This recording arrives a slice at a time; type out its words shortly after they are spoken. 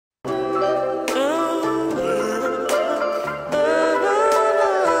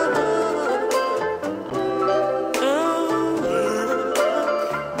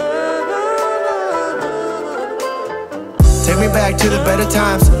back to the better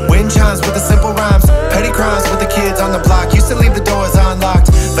times. Wind chimes with the simple rhymes. Petty crimes with the kids on the block. Used to leave the doors unlocked.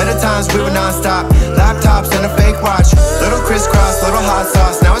 Better times, we were non-stop. Laptops and a fake watch. Little crisscross, little hot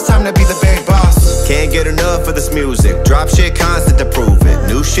sauce. Now it's time to be the big boss. Can't get enough of this music. Drop shit constant to prove it.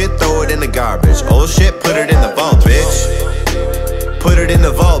 New shit, throw it in the garbage. Old shit, put it in the vault, bitch. Put it in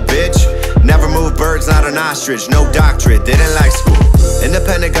the vault, bitch. Never move birds, not an ostrich. No doctorate, didn't like school.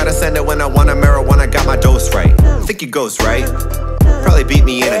 Independent, gotta send it when I want a marijuana. Got my dose right. Think you ghost right? Probably beat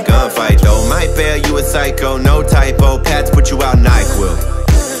me in a gunfight though. Might bail you a psycho, no typo. Pats put you out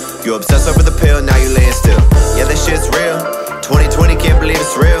NyQuil. You obsess over the pill, now you laying still. Yeah, this shit's real. 2020, can't believe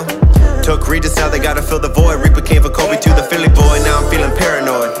it's real. Took Regis, now they gotta fill the void. Reaper came for Kobe to the Philly boy. Now I'm feeling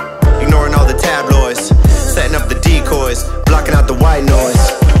paranoid, ignoring all the tabloids, setting up the decoys, blocking out the white noise.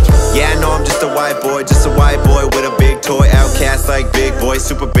 Yeah, I know I'm just a white boy with a big toy. Outcast like big boy,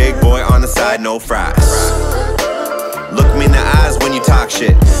 super big boy. On the side, no fries. Look me in the eyes when you talk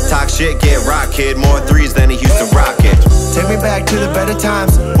shit. Talk shit, get rock, kid. More threes than a Houston Rocket. Take me back to the better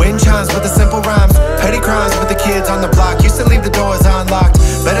times. Wind chimes with the simple rhymes. Petty crimes with the kids on the block. Used to leave the doors unlocked.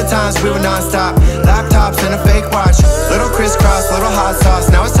 Better times, we were non-stop. Laptops and a fake watch. Little crisscross, little hot sauce.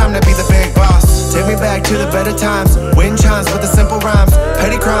 Now it's time to be the big boss. Take me back to the better times. Wind chimes with the simple rhymes.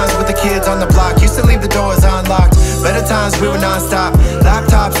 Petty crimes with the kids on the block. Used to leave the doors unlocked. Better times, we were non-stop.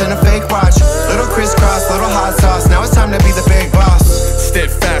 Laptops and a fake watch. Little crisscross, little hot sauce. Now it's time to be the big boss.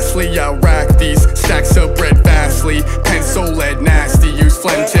 Steadfastly, I rack these stacks of bread vastly. Pencil lead nasty, use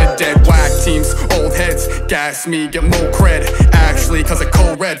phlegm to dead whack teams. Old heads gas me, get more cred actually, cause I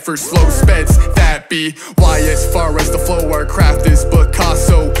co-read for slow speds. That be why as far as the flow our craft is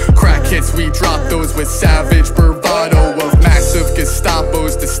Picasso. Crack hits, we drop those with savage bravado. Of massive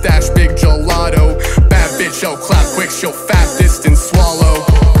Gestapos to stash big gelato. Bad bitch, I'll clap quick, she'll fat distance swallow.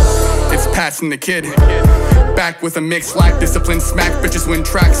 It's Pats the Kyd, back with a mix like discipline. Smack bitches when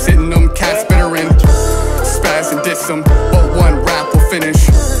tracks sitting them cats bitter in. Spaz and diss them, but one rap will finish.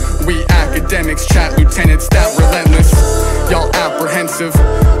 We academics chat lieutenants that relentless. Y'all apprehensive,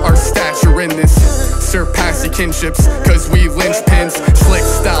 our stature in this. Surpass your kinships, cause we linchpins. Slick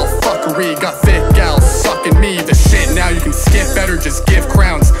style fuckery, got thick gals sucking me. The shit now you can skip better, just give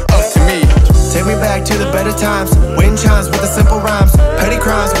crowns up to me. Take me back to the better times. Wind chimes with the simple rhymes. Petty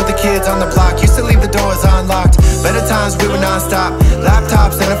crimes with the kids on the block. Used to leave the doors unlocked. Better times, we were non-stop.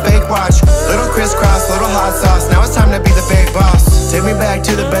 Laptops and a fake watch. Little crisscross, little hot sauce. Now it's time to be the big boss. Take me back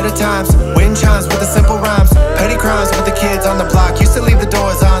to the better times. Wind chimes with the simple rhymes. Petty crimes with the kids on the block. Used to leave the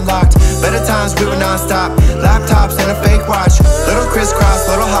doors unlocked. Better times, we were non-stop. Laptops and a fake watch. Little crisscross,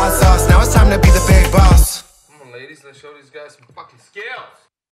 little hot sauce. Now it's time to be the big boss. Come on, ladies, let's show these guys some fucking skills.